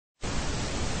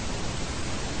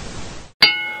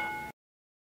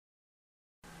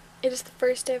It is the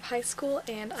first day of high school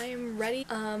and I am ready.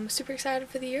 Super excited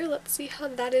for the year. Let's see how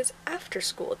that is after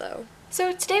school though.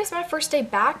 So today was my first day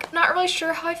back. I'm not really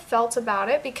sure how I felt about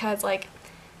it because we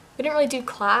didn't really do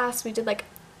class. We did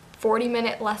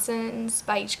 40-minute lessons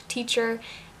by each teacher,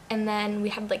 and then we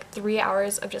had 3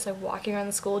 hours of just walking around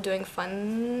the school doing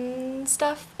fun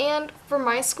stuff. And for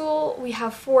my school, we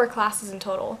have 4 classes in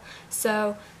total.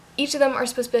 So each of them are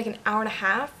supposed to be an hour and a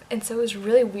half, and so it was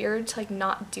really weird to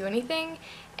not do anything.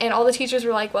 And all the teachers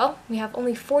were like, well, we have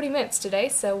only 40 minutes today,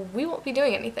 so we won't be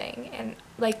doing anything. And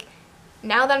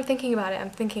now that I'm thinking about it,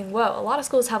 I'm thinking, whoa, a lot of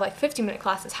schools have 50-minute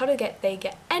classes. How do they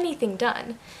get anything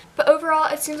done? But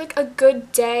overall, it seems like a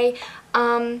good day.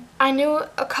 I knew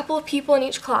a couple of people in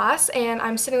each class, and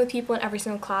I'm sitting with people in every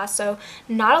single class, so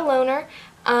not a loner.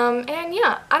 And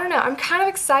yeah, I don't know, I'm kind of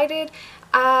excited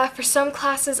for some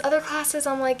classes. Other classes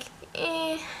I'm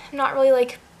not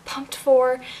really pumped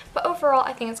for, but overall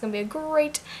I think it's gonna be a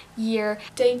great year.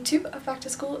 Day 2 of back to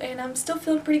school, and I'm still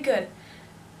feeling pretty good,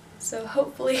 so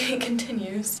hopefully it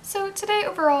continues. So today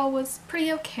overall was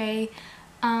pretty okay.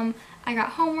 I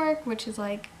got homework, which is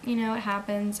it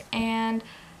happens, and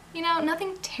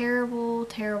nothing terrible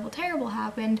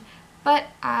happened, but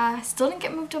I still didn't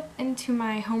get moved up into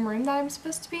my homeroom that I'm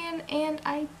supposed to be in, and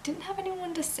I didn't have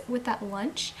anyone to sit with at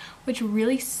lunch, which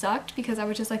really sucked because I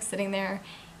was just sitting there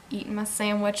eating my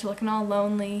sandwich, looking all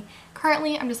lonely.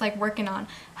 Currently, I'm just working on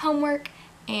homework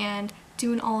and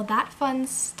doing all of that fun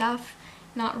stuff.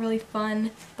 Not really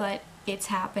fun, but it's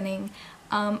happening.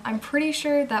 I'm pretty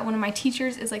sure that one of my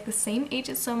teachers is the same age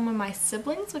as some of my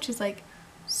siblings, which is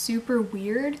super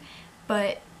weird,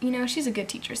 but she's a good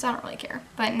teacher, so I don't really care.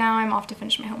 But now I'm off to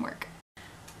finish my homework.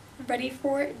 Ready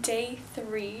for day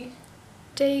 3.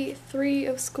 Day 3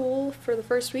 of school for the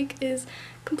first week is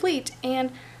complete,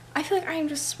 and I feel I am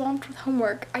just swamped with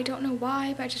homework. I don't know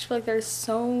why, but I just feel there's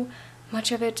so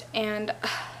much of it, and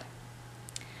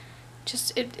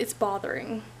it's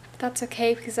bothering. But that's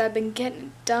okay because I've been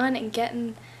getting done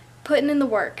and putting in the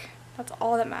work. That's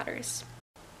all that matters.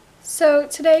 So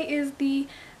today is the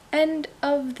end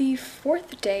of the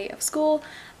 4th day of school.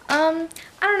 I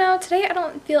don't know, today I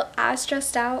don't feel as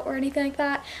stressed out or anything like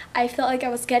that. I felt I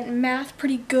was getting math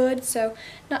pretty good, so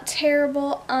not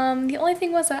terrible. The only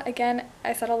thing was that, again,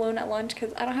 I sat alone at lunch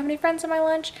because I don't have any friends at my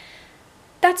lunch.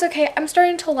 That's okay. I'm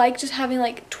starting to just having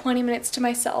 20 minutes to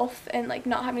myself and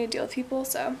not having to deal with people,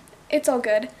 so it's all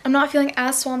good. I'm not feeling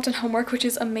as swamped in homework, which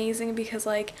is amazing because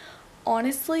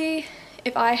honestly,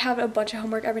 if I have a bunch of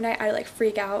homework every night, I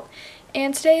freak out.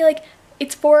 And today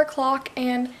it's 4 o'clock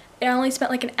and I only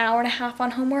spent an hour and a half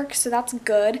on homework, so that's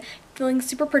good. Feeling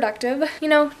super productive.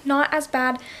 Not as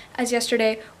bad as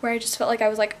yesterday where I just felt I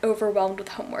was overwhelmed with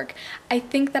homework. I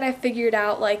think that I figured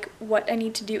out what I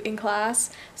need to do in class,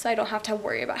 so I don't have to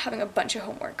worry about having a bunch of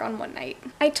homework on one night.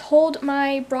 I told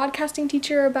my broadcasting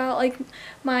teacher about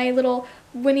my little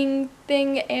winning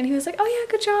thing, and he was oh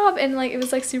yeah, good job, and it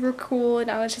was super cool,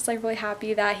 and I was just really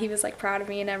happy that he was proud of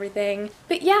me and everything.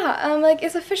 But yeah,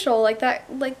 it's official, that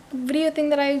video thing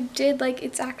that I did,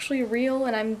 it's actually real,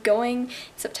 and I'm going in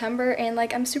September, and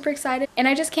I'm super excited, and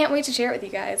I just can't wait to share it with you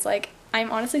guys. I'm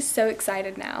honestly so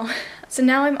excited now. So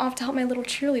now I'm off to help my little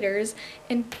cheerleaders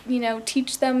and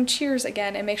teach them cheers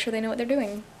again and make sure they know what they're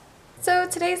doing. So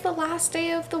today's the last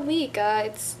day of the week.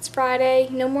 It's Friday,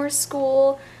 no more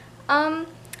school. I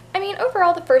mean,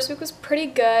 overall the first week was pretty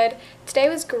good. Today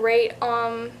was great.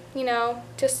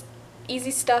 Just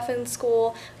easy stuff in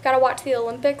school. We got to watch the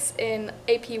Olympics in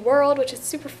AP World, which is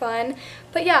super fun.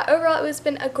 But yeah, overall it's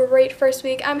been a great first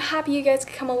week. I'm happy you guys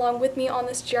could come along with me on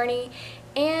this journey,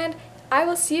 and I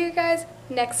will see you guys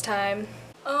next time.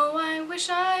 Oh, I wish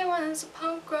I was a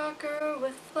punk rocker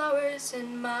with flowers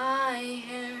in my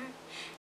hair.